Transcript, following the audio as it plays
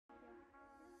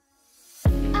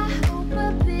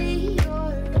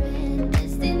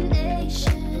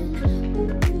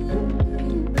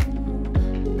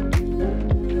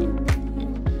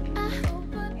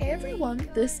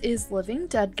this is Living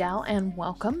Dead Gal and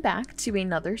welcome back to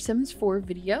another Sims 4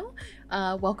 video.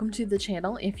 Welcome to the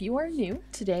channel if you are new.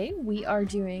 Today we are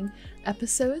doing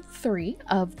episode 3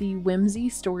 of the Whimsy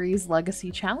Stories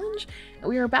Legacy challenge.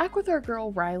 We are back with our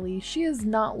girl Rylie. She is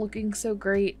not looking so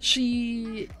great.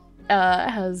 She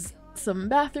has some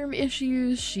bathroom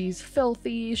issues, she's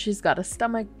filthy, she's got a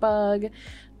stomach bug,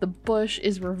 the bush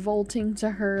is revolting to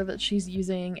her that she's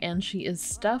using, and she is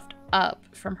stuffed up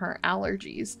from her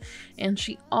allergies, and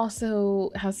she also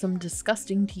has some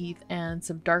disgusting teeth and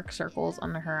some dark circles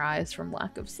under her eyes from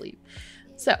lack of sleep.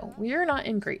 So we are not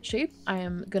in great shape. I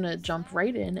am gonna jump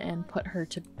right in and put her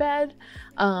to bed,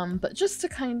 but just to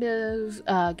kind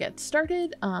of get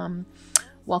started,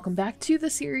 welcome back to the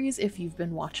series if you've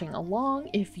been watching along.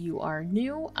 If you are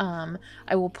new,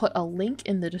 I will put a link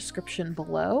in the description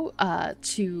below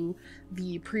to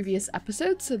the previous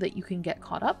episode so that you can get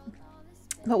caught up.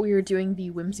 But we are doing the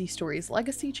Whimsy Stories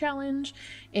Legacy challenge,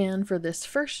 and for this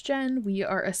first gen we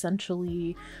are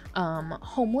essentially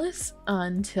homeless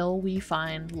until we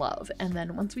find love, and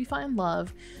then once we find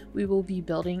love we will be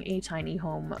building a tiny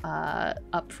home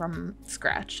up from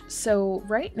scratch. So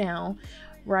right now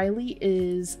Rylie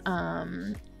is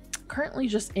currently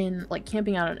just in like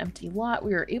camping out an empty lot.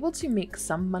 We were able to make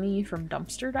some money from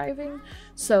dumpster diving,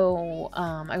 so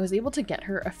I was able to get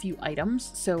her a few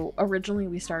items. So originally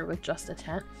we started with just a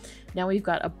tent. Now we've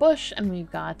got a bush and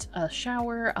we've got a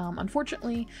shower.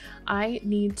 Unfortunately I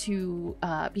need to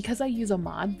because I use a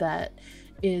mod that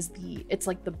is it's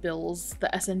like the bills, the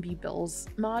SNB bills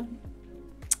mod.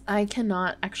 I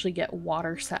cannot actually get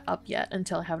water set up yet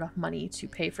until I have enough money to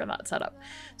pay for that setup.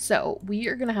 So we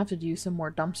are going to have to do some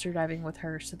more dumpster diving with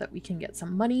her so that we can get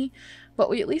some money, but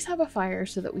we at least have a fire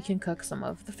so that we can cook some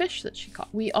of the fish that she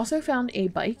caught. We also found a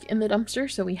bike in the dumpster,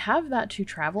 so we have that to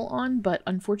travel on, but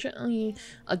unfortunately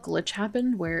a glitch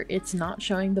happened where it's not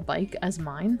showing the bike as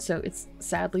mine, so it's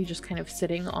sadly just kind of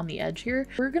sitting on the edge here.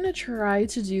 We're going to try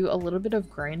to do a little bit of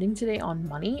grinding today on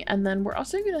money, and then we're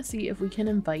also going to see if we can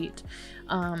invite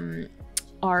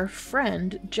our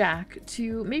friend Jack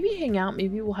to maybe hang out.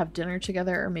 Maybe we'll have dinner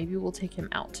together, or maybe we'll take him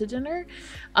out to dinner.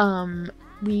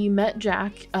 We met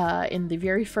Jack in the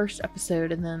very first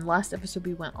episode, and then last episode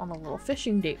we went on a little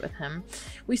fishing date with him.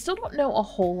 We still don't know a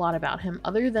whole lot about him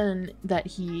other than that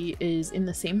he is in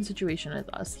the same situation as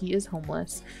us. He is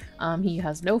homeless. He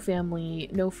has no family,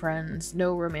 no friends,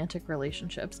 no romantic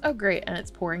relationships. Oh great, and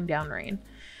it's pouring down rain.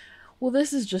 Well,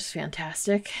 this is just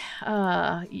fantastic.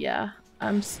 Yeah.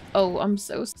 I'm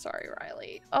so sorry,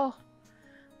 Rylie. Oh,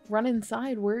 run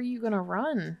inside. Where are you gonna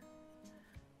run?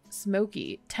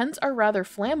 Smoky. Tents are rather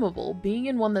flammable. Being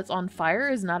in one that's on fire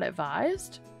is not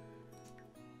advised.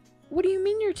 What do you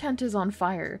mean your tent is on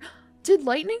fire? Did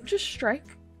lightning just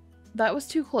strike? That was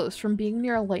too close from being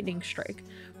near a lightning strike.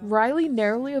 Rylie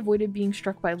narrowly avoided being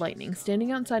struck by lightning.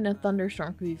 Standing outside in a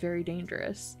thunderstorm could be very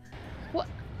dangerous. What?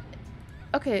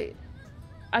 Okay,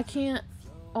 I can't.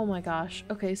 Oh my gosh.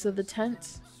 Okay, so the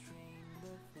tent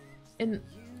in...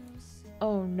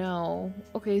 Oh no.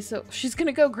 Okay, so she's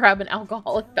gonna go grab an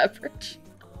alcoholic beverage.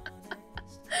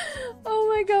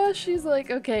 Oh my gosh, she's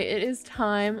like, okay, it is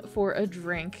time for a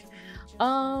drink.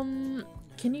 Can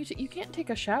you can't take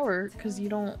a shower because you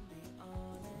don't...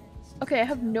 Okay, I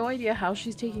have no idea how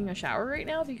she's taking a shower right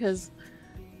now because...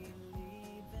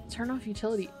 Turn off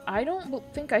utility. I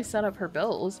don't think I set up her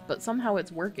bills, but somehow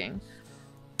it's working.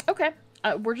 Okay.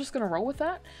 We're just gonna roll with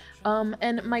that.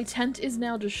 And my tent is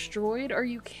now destroyed. Are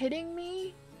you kidding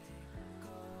me?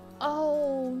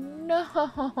 Oh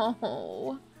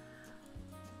no.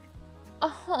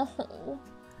 Oh.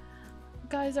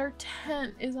 Guys, our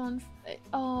tent is on...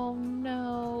 Oh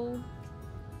no.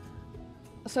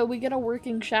 So we get a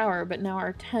working shower, but now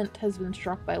our tent has been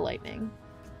struck by lightning.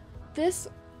 This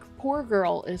poor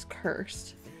girl is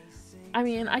cursed. I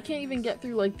mean, I can't even get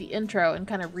through like the intro and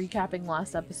kind of recapping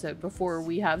last episode before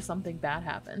we have something bad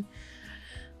happen.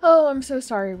 Oh, I'm so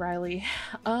sorry, Rylie.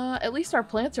 At least our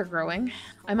plants are growing.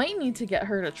 I might need to get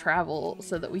her to travel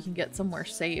so that we can get somewhere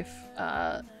safe,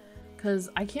 because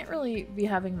I can't really be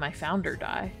having my founder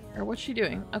die. Or what's she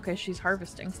doing? Okay, she's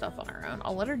harvesting stuff on her own.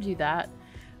 I'll let her do that.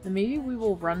 Then maybe we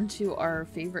will run to our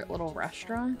favorite little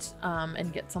restaurant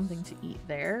and get something to eat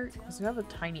there, because we have a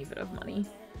tiny bit of money.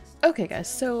 Okay guys,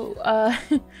 so I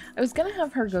was gonna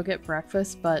have her go get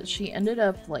breakfast, but she ended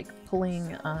up like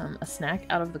pulling a snack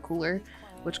out of the cooler,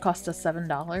 which cost us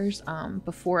 $7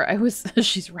 before I was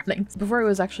she's running before I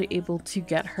was actually able to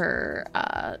get her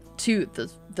to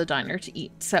the diner to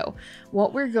eat. So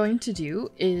what we're going to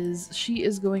do is she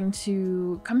is going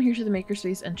to come here to the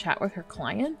makerspace and chat with her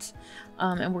client,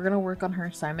 and we're gonna work on her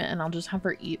assignment, and I'll just have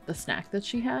her eat the snack that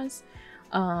she has.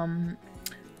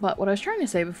 But what I was trying to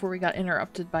say before we got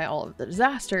interrupted by all of the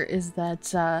disaster is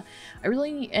that I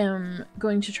really am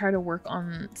going to try to work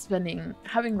on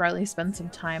having Rylie spend some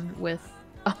time with,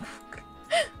 oh,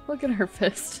 look at her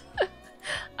fist.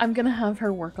 I'm gonna have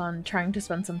her work on trying to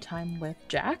spend some time with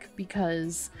Jack,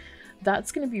 because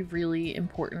that's going to be really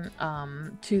important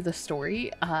to the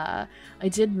story. I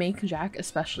did make Jack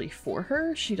especially for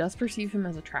her. She does perceive him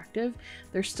as attractive.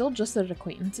 They're still just at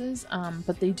acquaintances,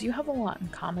 but they do have a lot in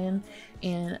common,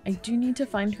 and I do need to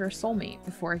find her a soulmate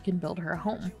before I can build her a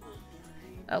home.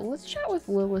 Let's chat with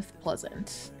Lilith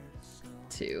Pleasant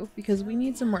too, because we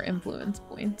need some more influence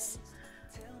points.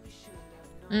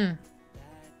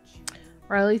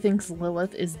 Rylie thinks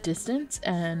Lilith is distant,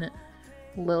 and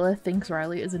Lilith thinks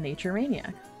Rylie is a nature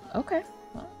maniac. Okay,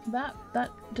 well, that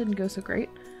didn't go so great.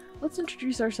 Let's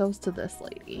introduce ourselves to this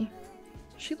lady.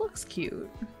 She looks cute.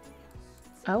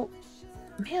 Oh,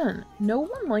 man, no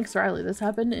one likes Rylie. This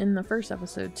happened in the first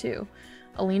episode too.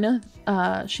 Alina,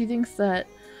 she thinks that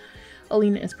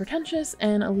Alina is pretentious,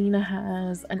 and Alina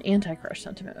has an anti-crush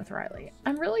sentiment with Rylie.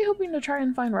 I'm really hoping to try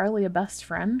and find Rylie a best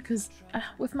friend, because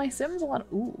with my Sims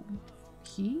ooh,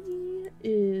 he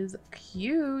is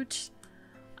cute.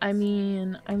 I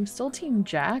mean, I'm still Team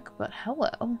Jack, but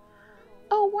hello.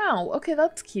 Oh, wow. Okay,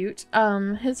 that's cute.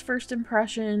 His first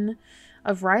impression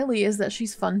of Rylie is that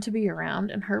she's fun to be around,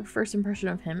 and her first impression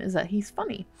of him is that he's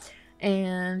funny.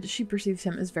 And she perceives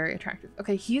him as very attractive.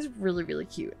 Okay, he's really, really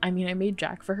cute. I mean, I made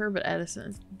Jack for her, but Edison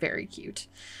is very cute.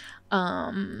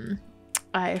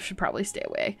 I should probably stay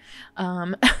away.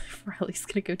 Riley's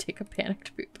gonna go take a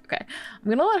panicked poop. Okay, I'm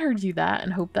gonna let her do that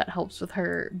and hope that helps with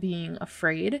her being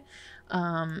afraid.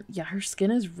 Yeah, her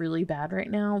skin is really bad right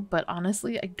now, but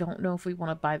honestly, I don't know if we want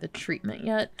to buy the treatment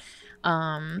yet.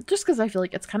 Just because I feel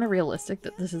like it's kind of realistic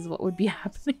that this is what would be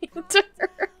happening to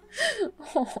her.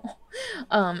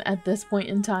 At this point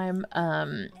in time.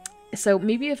 So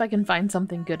maybe if I can find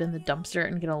something good in the dumpster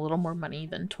and get a little more money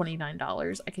than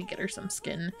 $29, I could get her some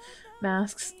skin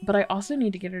masks. But I also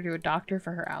need to get her to a doctor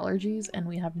for her allergies, and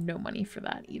we have no money for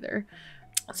that either.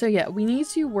 So yeah, we need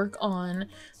to work on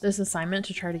this assignment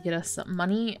to try to get us some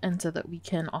money, and so that we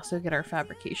can also get our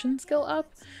fabrication skill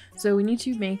up. So we need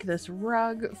to make this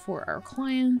rug for our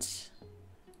client.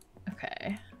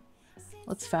 Okay,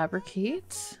 let's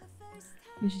fabricate.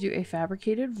 We need to do a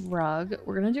fabricated rug.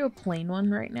 We're gonna do a plain one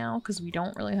right now because we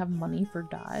don't really have money for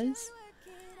dyes.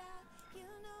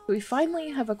 We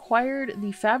finally have acquired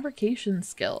the fabrication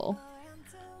skill.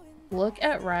 Look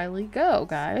at Rylie go,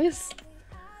 guys.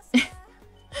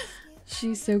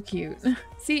 She's so cute.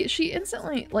 See, she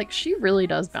instantly, like, she really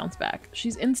does bounce back.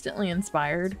 She's instantly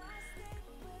inspired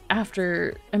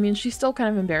after, I mean, she's still kind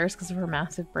of embarrassed because of her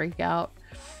massive breakout.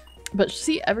 But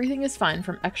see, everything is fine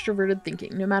from extroverted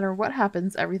thinking. No matter what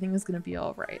happens, everything is going to be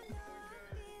all right.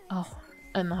 Oh,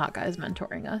 and the hot guy is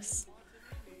mentoring us.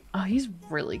 Oh, he's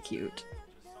really cute.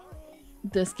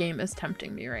 This game is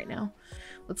tempting me right now.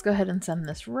 Let's go ahead and send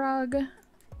this rug.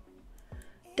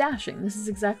 Dashing. This is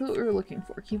exactly what we were looking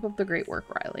for. Keep up the great work,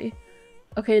 Rylie.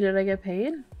 Okay, did I get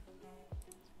paid?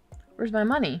 Where's my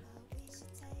money?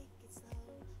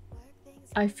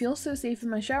 I feel so safe in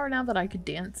my shower now that I could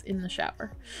dance in the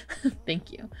shower.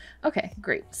 Thank you. Okay,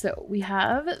 great. So we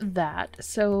have that.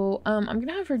 So I'm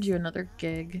gonna have her do another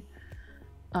gig.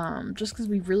 Just because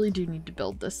we really do need to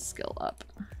build this skill up.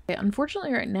 Okay,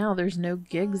 unfortunately right now there's no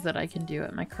gigs that I can do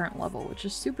at my current level, which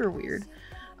is super weird.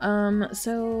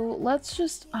 So let's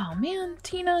just, oh man,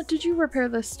 Tina, did you repair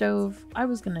this stove? I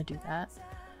was gonna do that.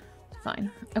 Fine.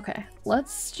 Okay,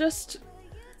 let's just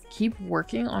keep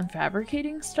working on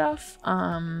fabricating stuff.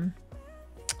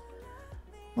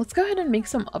 Let's go ahead and make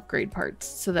some upgrade parts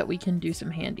so that we can do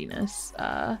some handiness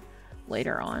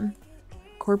later on.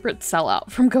 Corporate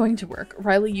sellout from going to work.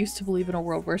 Rylie used to believe in a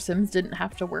world where Sims didn't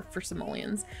have to work for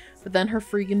simoleons, but then her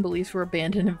freaking beliefs were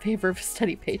abandoned in favor of a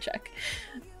steady paycheck.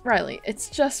 Rylie, it's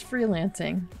just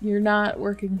freelancing. You're not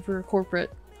working for a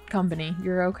corporate company.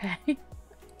 You're okay.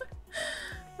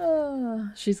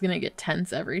 She's gonna get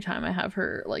tense every time I have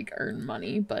her, like, earn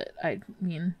money, but I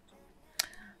mean,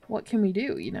 what can we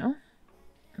do, you know?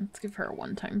 Let's give her a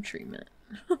one-time treatment.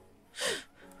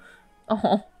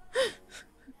 Oh.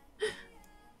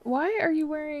 Why are you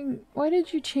wearing, why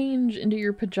did you change into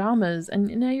your pajamas and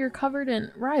now you're covered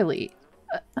in, Rylie?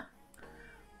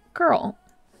 Girl,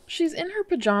 she's in her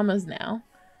pajamas now,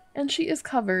 and she is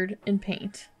covered in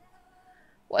paint.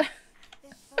 What?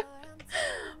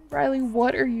 Rylie,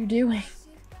 what are you doing?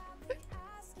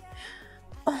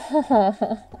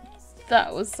 Oh,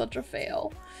 that was such a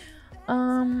fail.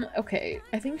 Okay,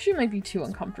 I think she might be too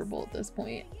uncomfortable at this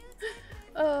point.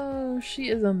 Oh, she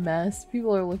is a mess.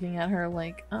 People are looking at her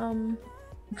like,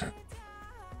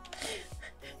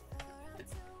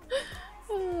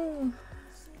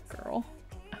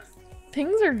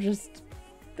 Things are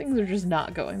just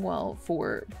not going well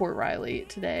for poor Rylie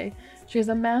today. She has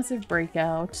a massive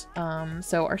breakout.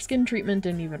 So our skin treatment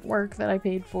didn't even work that I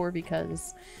paid for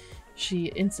because she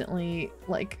instantly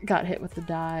like got hit with the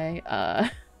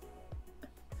dye.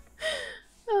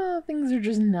 Things are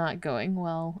just not going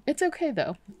well. It's okay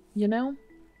though, you know?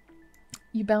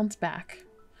 You bounce back.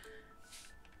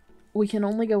 We can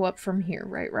only go up from here,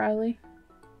 right, Rylie?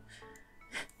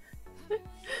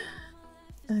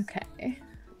 Okay.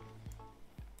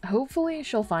 Hopefully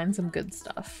she'll find some good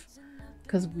stuff.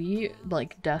 Because we,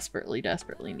 like, desperately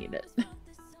need it.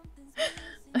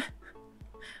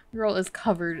 Girl is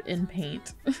covered in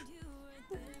paint.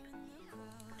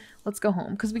 Let's go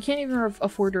home. Because we can't even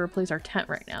afford to replace our tent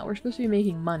right now. We're supposed to be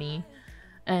making money.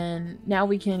 And now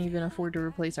we can't even afford to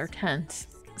replace our tent.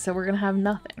 So we're gonna have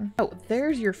nothing. Oh,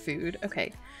 there's your food.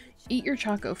 Okay. Eat your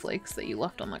Choco Flakes that you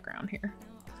left on the ground here.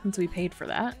 Since we paid for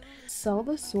that. Sell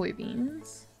the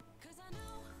soybeans.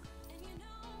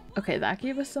 Okay, that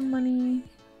gave us some money.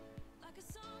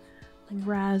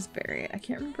 Raspberry. I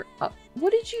can't remember. Oh,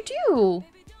 what did you do?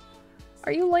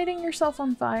 Are you lighting yourself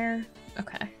on fire?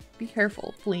 Okay. Be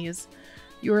careful, please.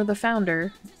 You're the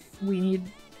founder. We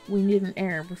need an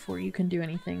heir before you can do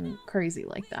anything crazy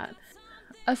like that.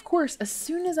 Of course, as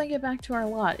soon as I get back to our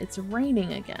lot, it's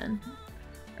raining again.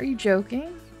 Are you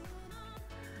joking?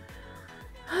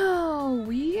 Oh,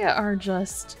 we're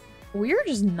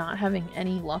just not having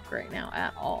any luck right now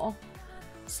at all.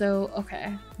 So, okay.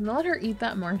 I'm gonna let her eat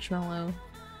that marshmallow.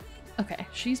 Okay,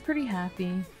 she's pretty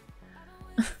happy.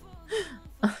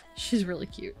 She's really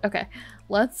cute. Okay,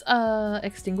 let's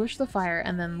extinguish the fire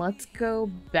and then let's go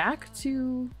back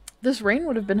to... This rain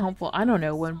would have been helpful, I don't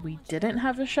know, when we didn't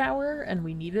have a shower and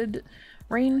we needed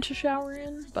rain to shower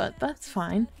in, but that's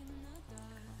fine.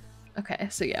 Okay,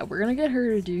 so yeah, we're gonna get her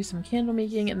to do some candle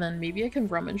making and then maybe I can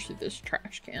rummage through this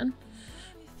trash can.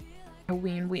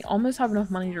 We almost have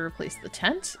enough money to replace the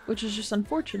tent, which is just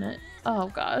unfortunate. Oh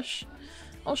gosh.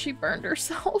 Oh, she burned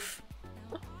herself.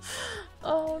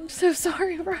 Oh, I'm so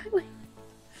sorry, Rylie.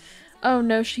 Oh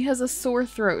no, she has a sore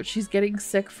throat. She's getting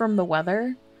sick from the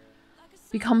weather.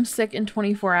 Become sick in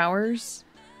 24 hours.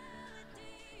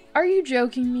 Are you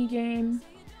joking me, game?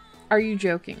 Are you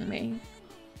joking me?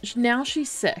 Now she's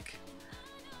sick.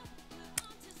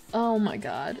 Oh my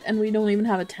god. And we don't even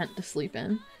have a tent to sleep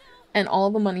in. And all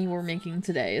the money we're making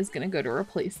today is gonna go to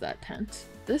replace that tent.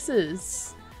 This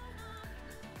is...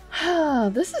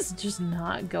 this is just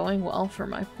not going well for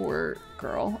my poor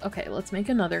girl. Okay, let's make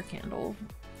another candle.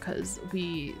 Because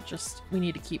we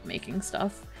need to keep making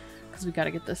stuff. Because we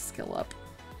gotta get this skill up.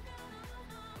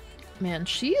 Man,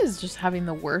 she is just having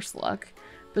the worst luck.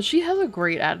 But she has a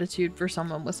great attitude for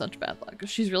someone with such bad luck.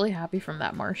 She's really happy from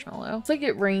that marshmallow. It's like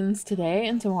it rains today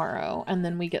and tomorrow, and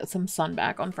then we get some sun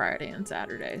back on Friday and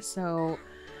Saturday. So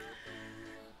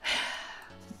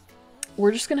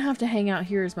we're just gonna have to hang out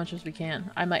here as much as we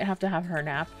can. I might have to have her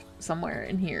nap somewhere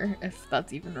in here if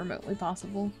that's even remotely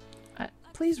possible.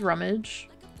 Please rummage.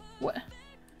 What?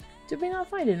 Did we not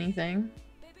find anything?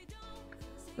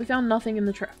 We found nothing in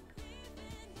the trap.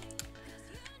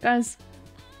 Guys,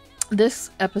 this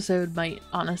episode might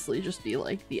honestly just be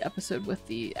like the episode with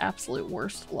the absolute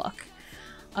worst luck.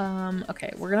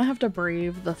 Okay, we're gonna have to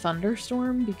brave the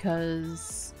thunderstorm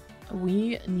because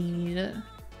we need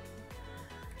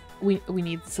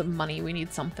some money, we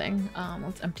need something.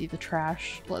 Let's empty the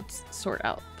trash, let's sort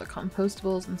out the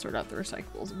compostables and sort out the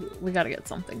recyclables. We gotta get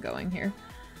something going here.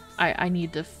 I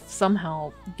need to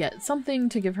somehow get something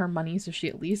to give her money so she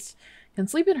at least can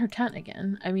sleep in her tent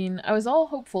again. I mean, I was all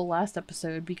hopeful last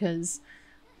episode because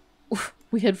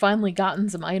we had finally gotten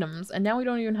some items and now we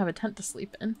don't even have a tent to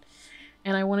sleep in.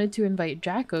 And I wanted to invite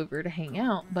Jack over to hang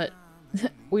out, but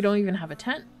we don't even have a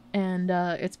tent and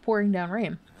it's pouring down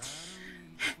rain.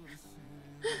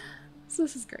 So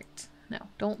this is great. No,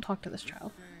 don't talk to this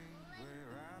child.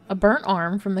 A burnt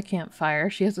arm from the campfire.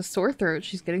 She has a sore throat.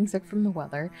 She's getting sick from the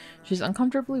weather. She's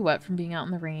uncomfortably wet from being out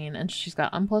in the rain, and she's got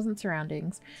unpleasant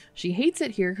surroundings. She hates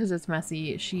it here because it's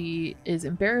messy. She is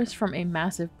embarrassed from a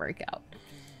massive breakout.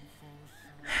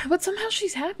 But somehow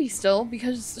she's happy still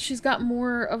because she's got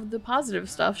more of the positive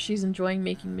stuff. She's enjoying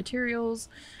making materials.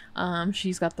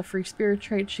 She's got the free spirit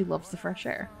trait. She loves the fresh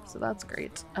air. So that's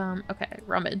great. Okay,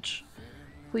 rummage.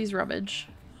 Please rummage.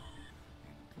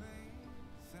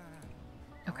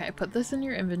 Okay, put this in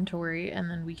your inventory and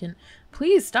then we can...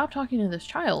 Please stop talking to this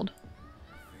child.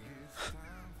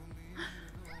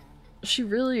 She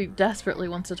really desperately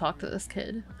wants to talk to this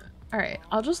kid. Alright,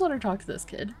 I'll just let her talk to this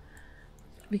kid.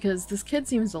 Because this kid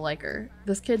seems to like her.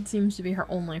 This kid seems to be her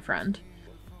only friend.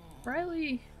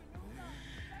 Rylie.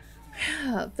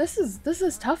 This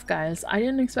is tough, guys. I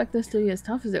didn't expect this to be as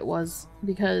tough as it was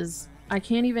because I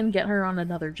can't even get her on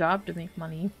another job to make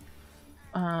money.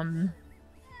 And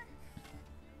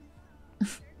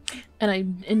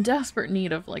I'm in desperate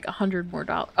need of like $100 more.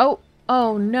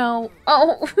 Oh no.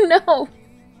 Oh no.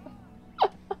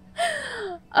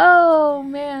 Oh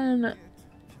man.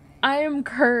 I am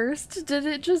cursed. Did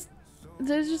it just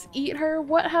eat her?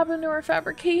 What happened to her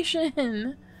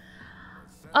fabrication?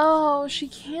 Oh, she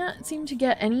can't seem to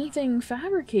get anything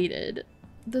fabricated.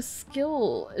 The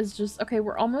skill is just... Okay,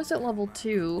 we're almost at level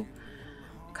 2.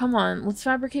 Come on, let's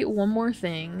fabricate one more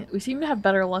thing. We seem to have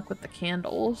better luck with the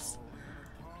candles.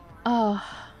 Oh,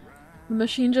 the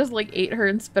machine just like ate her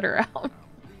and spit her out.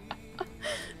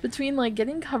 Between like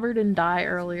getting covered in dye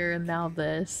earlier and now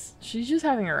this, she's just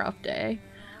having a rough day.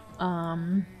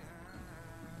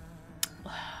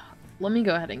 Let me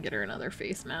go ahead and get her another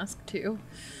face mask too.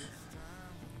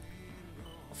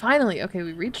 Finally, okay,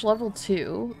 we reached level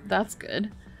 2. That's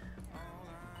good.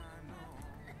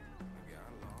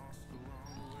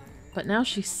 But now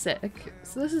she's sick,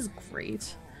 so this is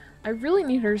great. I really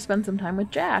need her to spend some time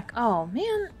with Jack. Oh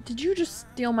man, did you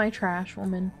just steal my trash,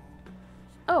 woman?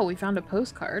 Oh, we found a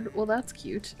postcard. Well, that's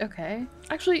cute. Okay.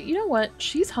 Actually, you know what?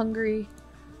 She's hungry.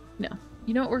 No.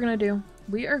 You know what we're gonna do?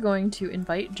 We are going to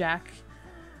invite Jack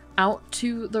out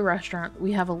to the restaurant.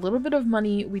 We have a little bit of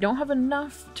money. We don't have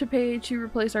enough to pay to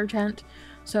replace our tent,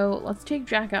 so let's take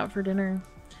Jack out for dinner.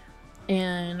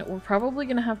 And we're probably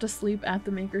gonna have to sleep at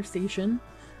the maker station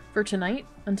for tonight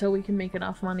until we can make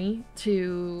enough money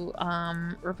to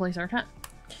replace our tent.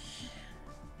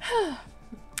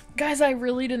 Guys, I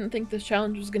really didn't think this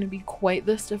challenge was gonna be quite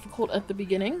this difficult at the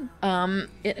beginning.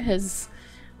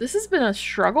 This has been a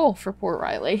struggle for poor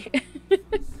Rylie.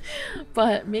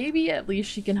 But maybe at least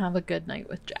she can have a good night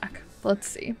with Jack. Let's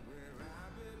see.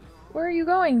 Where are you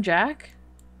going, Jack?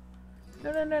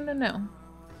 No, no, no, no, no.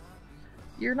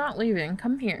 You're not leaving.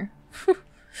 Come here.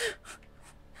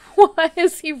 Why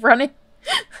is he running?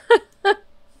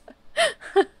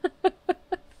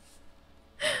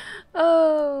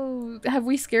 Oh, have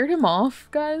we scared him off,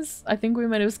 guys? I think we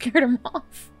might have scared him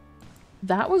off.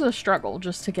 That was a struggle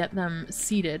just to get them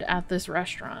seated at this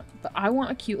restaurant, but I want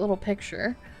a cute little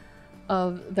picture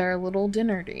of their little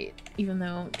dinner date, even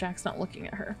though Jack's not looking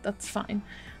at her. That's fine.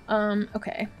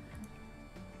 Okay.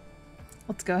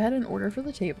 Let's go ahead and order for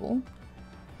the table.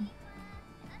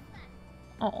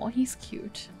 Oh, he's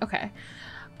cute. Okay.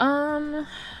 Let's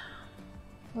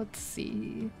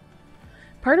see.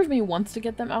 Part of me wants to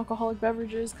get them alcoholic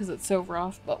beverages because it's so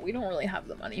rough, but we don't really have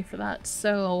the money for that.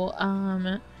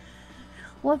 So,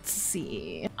 let's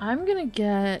see. I'm gonna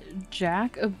get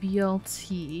Jack a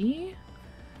BLT.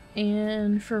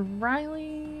 And for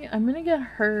Rylie, I'm gonna get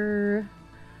her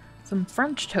some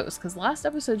French toast because last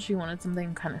episode she wanted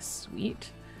something kind of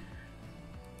sweet.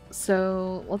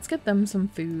 So let's get them some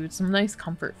food, some nice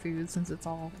comfort food since it's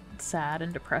all sad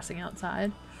and depressing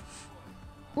outside.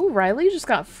 Ooh, Rylie just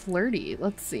got flirty.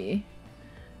 Let's see.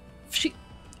 She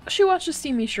watched a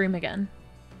steamy stream again.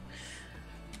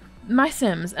 My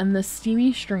Sims and the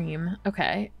steamy stream.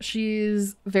 Okay,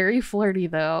 she's very flirty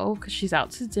though because she's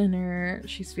out to dinner.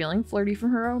 She's feeling flirty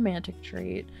from her romantic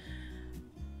trait.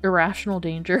 Irrational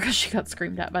danger because she got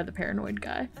screamed at by the paranoid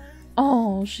guy.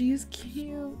 Oh, she's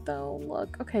cute though.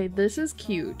 Look. Okay, this is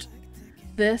cute.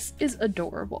 This is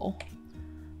adorable.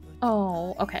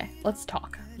 Oh, okay. Let's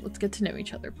talk. Let's get to know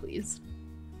each other, please.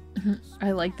 I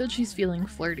like that she's feeling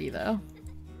flirty though.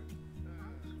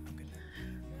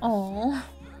 Oh.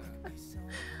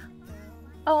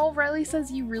 Oh, Rylie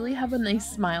says you really have a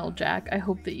nice smile, Jack. I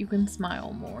hope that you can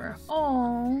smile more.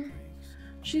 Oh.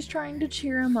 She's trying to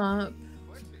cheer him up.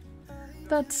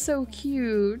 That's so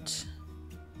cute.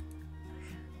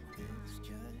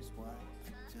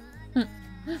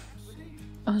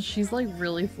 Oh, she's like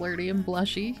really flirty and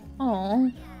blushy.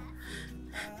 Oh.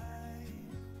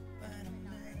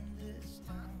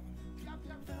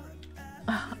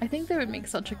 I think they would make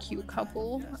such a cute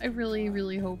couple. I really,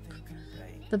 really hope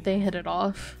that they hit it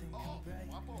off.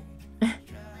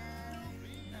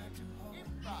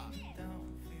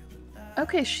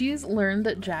 Okay, she's learned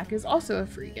that Jack is also a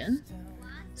freegan.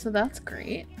 So that's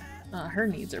great. Her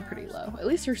needs are pretty low. At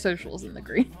least her social is in the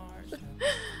green.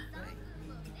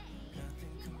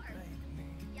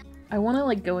 I want to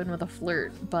like go in with a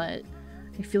flirt, but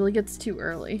I feel like it's too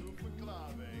early.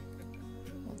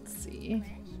 Let's see.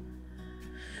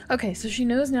 Okay, so she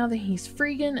knows now that he's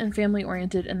freegan and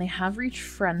family-oriented and they have reached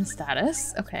friend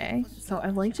status. Okay, so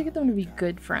I'd like to get them to be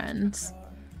good friends.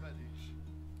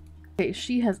 Okay,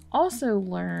 she has also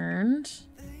learned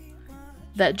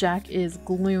that Jack is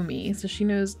gloomy, so she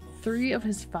knows 3 of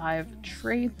his 5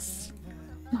 traits.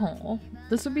 Oh,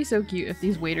 this would be so cute if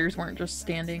these waiters weren't just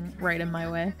standing right in my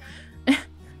way.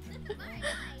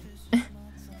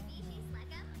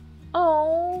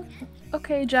 Oh,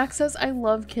 okay. Jack says, I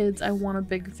love kids. I want a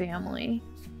big family.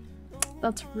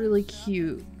 That's really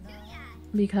cute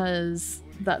because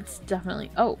that's definitely.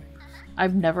 Oh,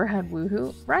 I've never had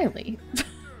woohoo. Rylie.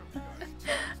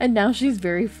 And now she's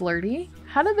very flirty.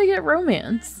 How did they get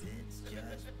romance?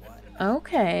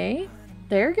 Okay.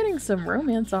 They're getting some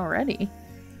romance already.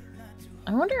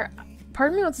 I wonder,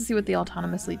 part of me wants to see what they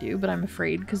autonomously do, but I'm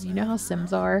afraid because you know how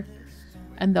Sims are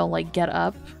and they'll like get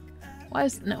up. Why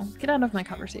is, no, get out of my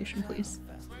conversation, please.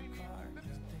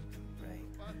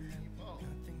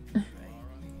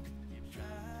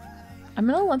 I'm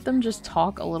gonna let them just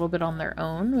talk a little bit on their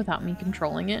own without me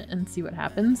controlling it and see what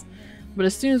happens. But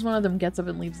as soon as one of them gets up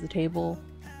and leaves the table,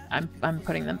 I'm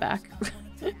putting them back.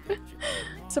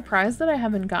 Surprised that I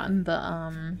haven't gotten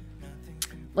the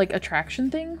like attraction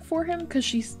thing for him because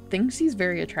she thinks he's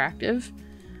very attractive.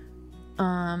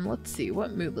 Let's see,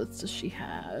 what moodlets does she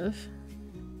have?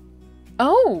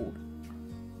 Oh,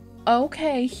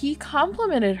 okay, he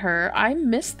complimented her. I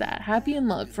missed that. Happy in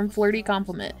love from flirty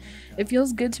compliment. It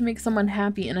feels good to make someone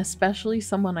happy and especially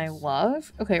someone I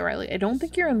love. Okay, Rylie, I don't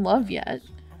think you're in love yet.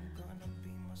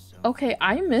 Okay,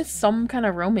 I missed some kind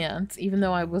of romance even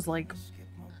though I was like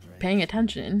paying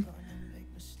attention.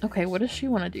 Okay, what does she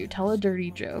want to do? Tell a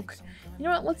dirty joke. You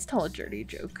know what? Let's tell a dirty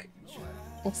joke.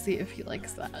 We'll see if he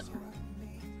likes that.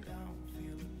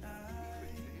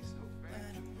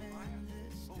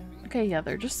 Okay, yeah,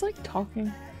 they're just like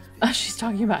talking. She's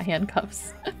talking about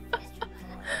handcuffs.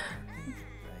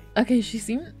 Okay,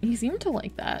 he seemed to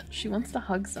like that. She wants to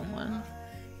hug someone.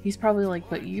 He's probably like,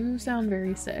 but you sound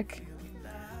very sick.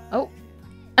 Oh.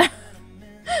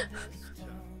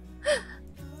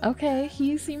 Okay,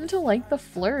 he seemed to like the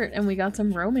flirt and we got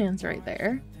some romance right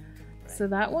there. So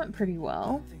that went pretty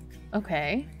well.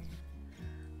 Okay.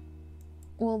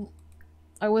 Well,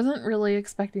 I wasn't really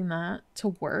expecting that to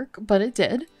work, but it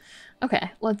did.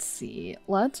 Okay, let's see.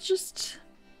 Let's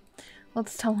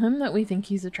tell him that we think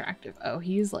he's attractive. Oh,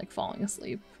 he's like falling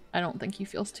asleep. I don't think he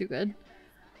feels too good.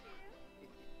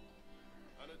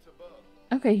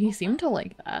 Okay, he seemed to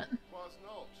like that.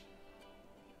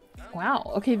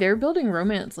 Wow, okay, they're building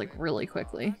romance like really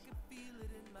quickly.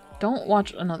 Don't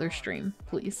watch another stream,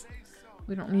 please.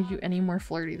 We don't need you any more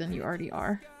flirty than you already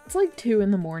are. It's like 2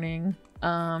 in the morning.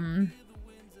 It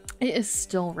is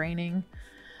still raining.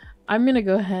 I'm gonna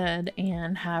go ahead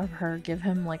and have her give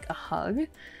him like a hug,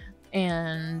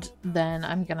 and then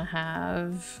I'm gonna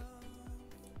have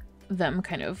them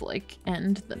kind of like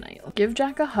end the night. Give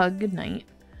Jack a hug goodnight,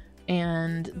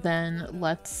 and then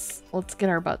let's get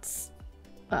our butts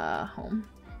home.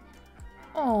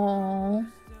 Oh,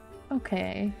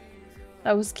 okay,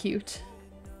 that was cute.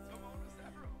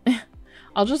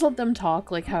 I'll just let them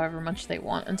talk like however much they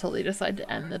want until they decide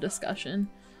to end the discussion.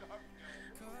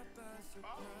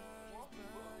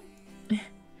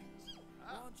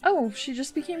 Oh, she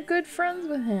just became good friends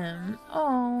with him.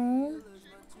 Oh.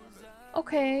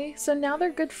 Okay, so now they're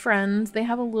good friends. They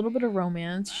have a little bit of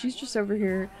romance. She's just over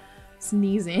here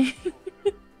sneezing.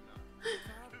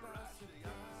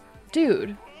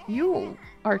 Dude, you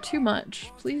are too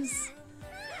much. Please.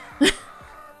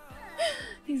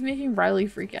 He's making Rylie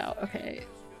freak out. Okay,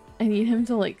 I need him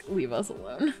to like leave us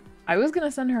alone. I was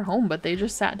gonna send her home, but they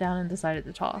just sat down and decided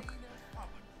to talk.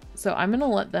 So I'm gonna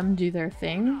let them do their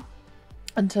thing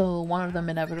until one of them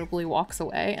inevitably walks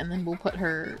away, and then we'll put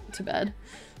her to bed.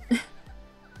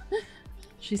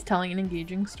 She's telling an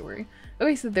engaging story.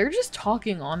 Okay, so they're just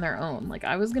talking on their own. Like,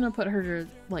 I was gonna put her to,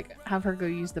 like, have her go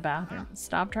use the bathroom.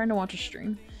 Stop trying to watch a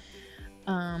stream.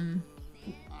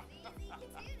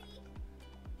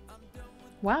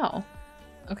 Wow.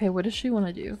 Okay, what does she want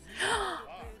to do?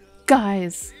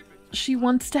 Guys, she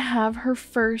wants to have her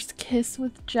first kiss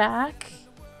with Jack.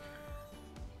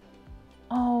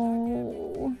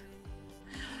 Oh.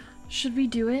 Should we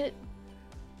do it?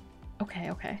 Okay,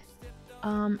 okay.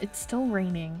 It's still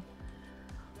raining.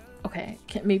 Okay,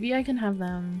 maybe I can have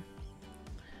them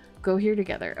go here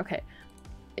together. Okay.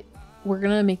 We're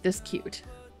gonna make this cute.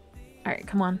 Alright,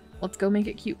 come on. Let's go make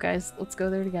it cute, guys. Let's go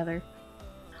there together.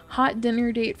 Hot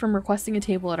dinner date from requesting a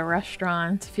table at a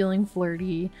restaurant, feeling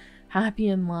flirty, happy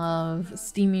in love,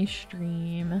 steamy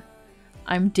stream.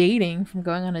 I'm dating from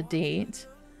going on a date.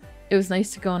 It was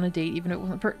nice to go on a date even if it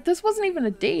wasn't this wasn't even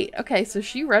a date. Okay, so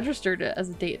she registered it as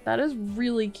a date. That is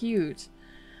really cute.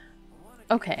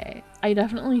 Okay, I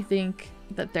definitely think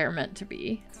that they're meant to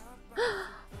be.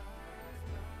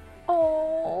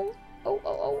 Oh, oh, oh,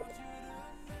 oh.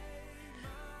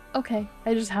 Okay,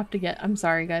 I just have to get, I'm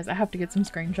sorry guys, I have to get some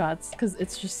screenshots because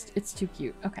it's just, it's too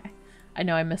cute. Okay. I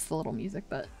know I missed the little music,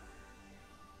 but...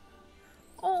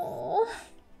 Oh.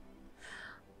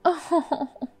 Oh.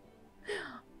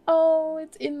 Oh,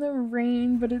 it's in the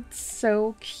rain, but it's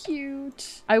so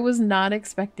cute. I was not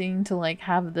expecting to like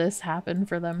have this happen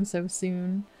for them so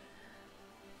soon.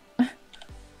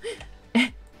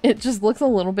 It just looks a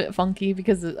little bit funky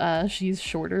because she's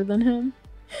shorter than him.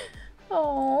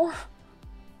 Oh.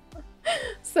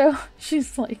 So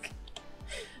she's like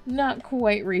not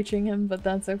quite reaching him, but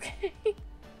that's okay.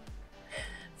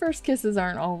 First kisses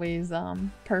aren't always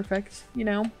perfect, you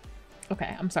know?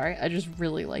 Okay, I'm sorry. I just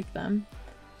really like them.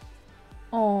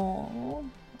 Oh,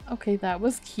 okay, that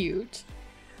was cute.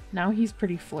 Now he's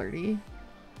pretty flirty.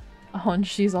 Oh, and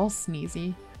she's all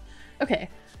sneezy. Okay,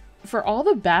 for all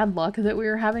the bad luck that we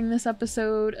were having this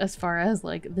episode, as far as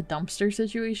like the dumpster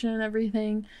situation and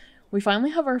everything, we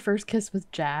finally have our first kiss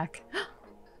with Jack.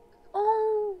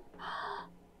 Oh,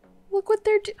 look what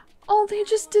they're doing. Oh, they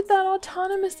just did that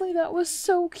autonomously. That was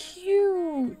so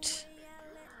cute.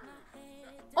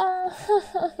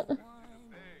 Oh.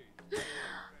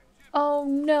 Oh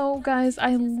no, guys,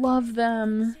 I love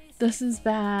them. This is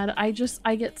bad. I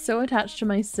get so attached to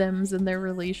my Sims and their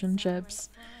relationships.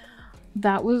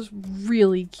 That was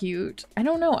really cute. I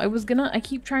don't know, I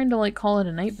keep trying to like call it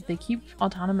a night, but they keep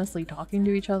autonomously talking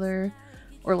to each other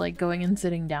or like going and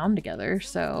sitting down together.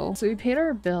 So we paid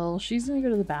our bill. She's gonna go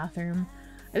to the bathroom.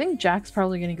 I think Jack's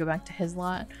probably gonna go back to his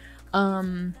lot.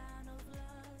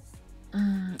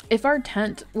 If our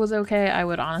tent was okay, I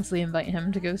would honestly invite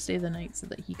him to go stay the night so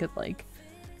that he could like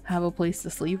have a place to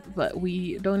sleep, but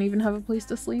we don't even have a place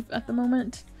to sleep at the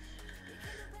moment.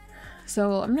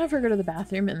 So I'm gonna have her go to the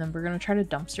bathroom and then we're gonna try to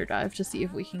dumpster dive to see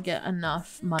if we can get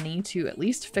enough money to at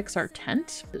least fix our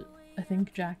tent. I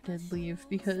think Jack did leave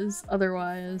because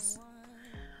otherwise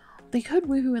they could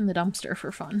woohoo in the dumpster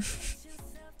for fun.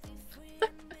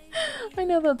 I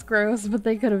know that's gross, but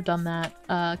they could have done that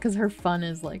because her fun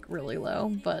is like really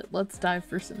low, but let's dive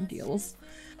for some deals.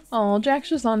 Oh, Jack's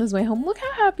just on his way home. Look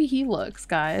how happy he looks,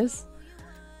 guys.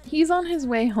 He's on his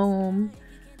way home.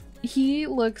 He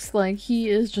looks like he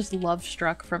is just love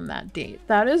struck from that date.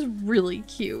 That is really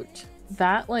cute.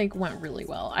 That like went really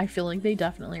well. I feel like they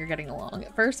definitely are getting along.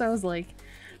 At first I was like,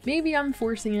 maybe I'm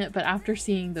forcing it, but after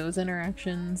seeing those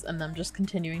interactions and them just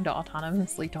continuing to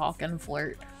autonomously talk and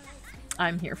flirt,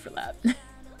 I'm here for that.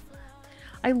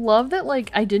 I love that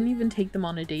like I didn't even take them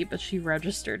on a date, but she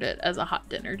registered it as a hot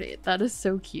dinner date. That is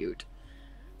so cute.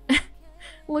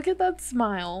 Look at that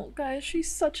smile. Guys,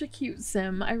 she's such a cute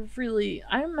sim.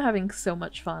 I'm having so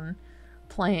much fun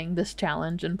playing this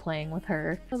challenge and playing with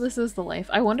her. Oh, this is the life.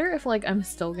 I wonder if like I'm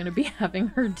still gonna be having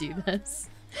her do this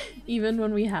even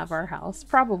when we have our house.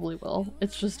 Probably will.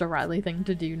 It's just a Rylie thing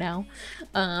to do now.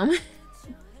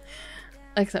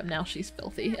 Except now she's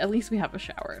filthy. At least we have a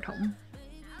shower at home.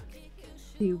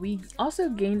 We also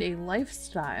gained a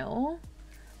lifestyle.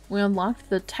 We unlocked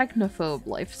the technophobe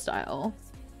lifestyle.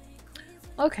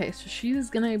 Okay, so she's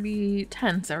gonna be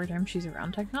tense every time she's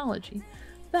around technology.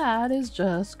 That is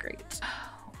just great.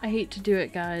 I hate to do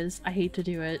it, guys. I hate to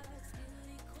do it.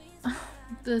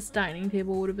 This dining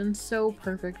table would have been so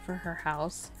perfect for her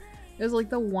house. It was like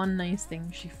the one nice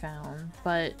thing she found,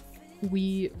 but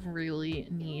we really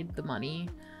need the money.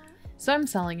 So I'm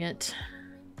selling it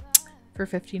for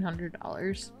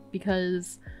 $1,500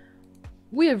 because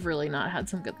we have really not had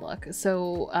some good luck.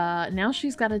 So now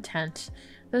she's got a tent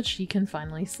that she can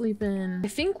finally sleep in. I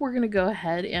think we're gonna go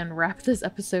ahead and wrap this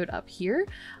episode up here.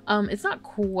 It's not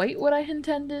quite what I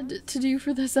intended to do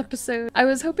for this episode. I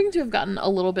was hoping to have gotten a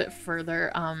little bit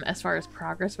further as far as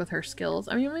progress with her skills.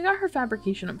 I mean, we got her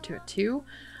fabrication up to a 2.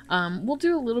 We'll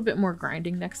do a little bit more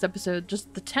grinding next episode.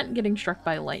 Just the tent getting struck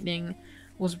by lightning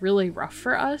was really rough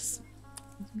for us.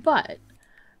 But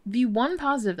the one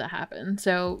positive that happened,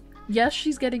 so yes,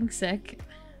 she's getting sick.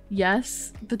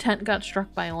 Yes, the tent got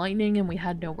struck by lightning and we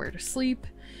had nowhere to sleep.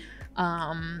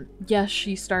 Yes,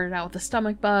 she started out with a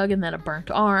stomach bug and then a burnt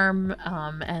arm,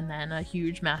 and then a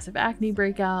huge massive acne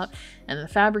breakout, and the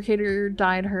fabricator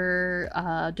dyed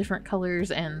her different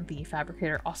colors, and the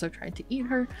fabricator also tried to eat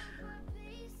her.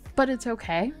 But it's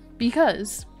okay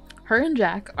because her and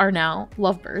Jack are now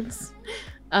lovebirds.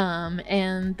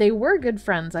 And they were good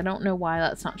friends. I don't know why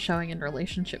that's not showing in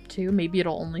relationship 2. Maybe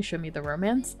it'll only show me the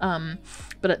romance.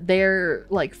 But their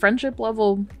like friendship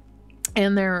level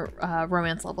and their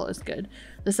romance level is good.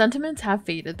 The sentiments have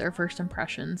faded, their first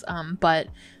impressions, but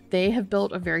they have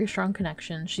built a very strong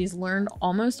connection. She's learned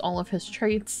almost all of his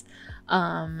traits,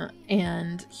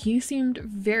 and he seemed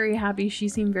very happy. She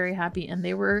seemed very happy, and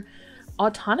they were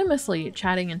autonomously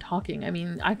chatting and talking. I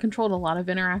mean, I controlled a lot of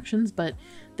interactions, but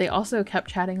they also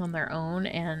kept chatting on their own,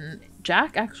 and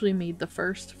Jack actually made the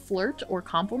first flirt or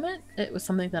compliment. It was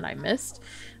something that I missed,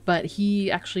 but he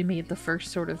actually made the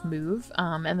first sort of move.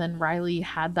 And then Rylie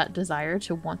had that desire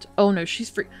to want to, oh no,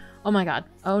 she's free. Oh my god.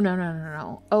 Oh no, no, no,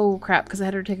 no. Oh crap, because I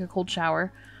had her take a cold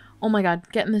shower. Oh my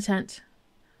god, get in the tent.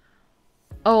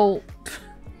 Oh.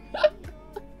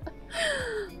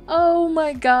 Oh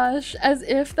my gosh, as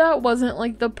if that wasn't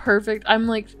like the perfect, I'm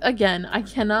like, again, I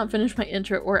cannot finish my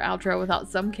intro or outro without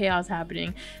some chaos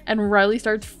happening, and Rylie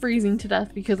starts freezing to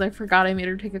death because I forgot I made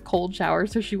her take a cold shower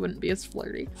so she wouldn't be as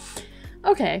flirty.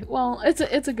 Okay, well, it's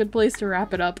a good place to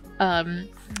wrap it up.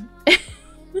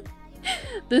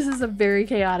 This is a very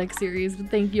chaotic series, but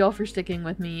thank you all for sticking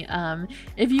with me.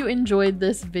 If you enjoyed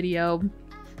this video,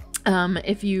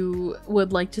 if you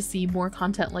would like to see more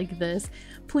content like this,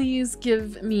 please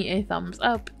give me a thumbs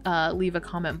up, leave a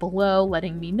comment below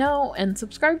letting me know, and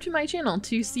subscribe to my channel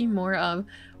to see more of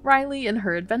Rylie and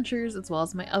her adventures, as well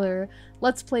as my other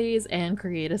Let's Plays and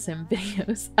Create a Sim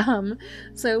videos.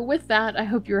 So with that, I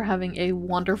hope you're having a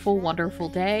wonderful, wonderful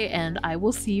day, and I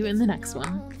will see you in the next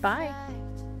one. Bye!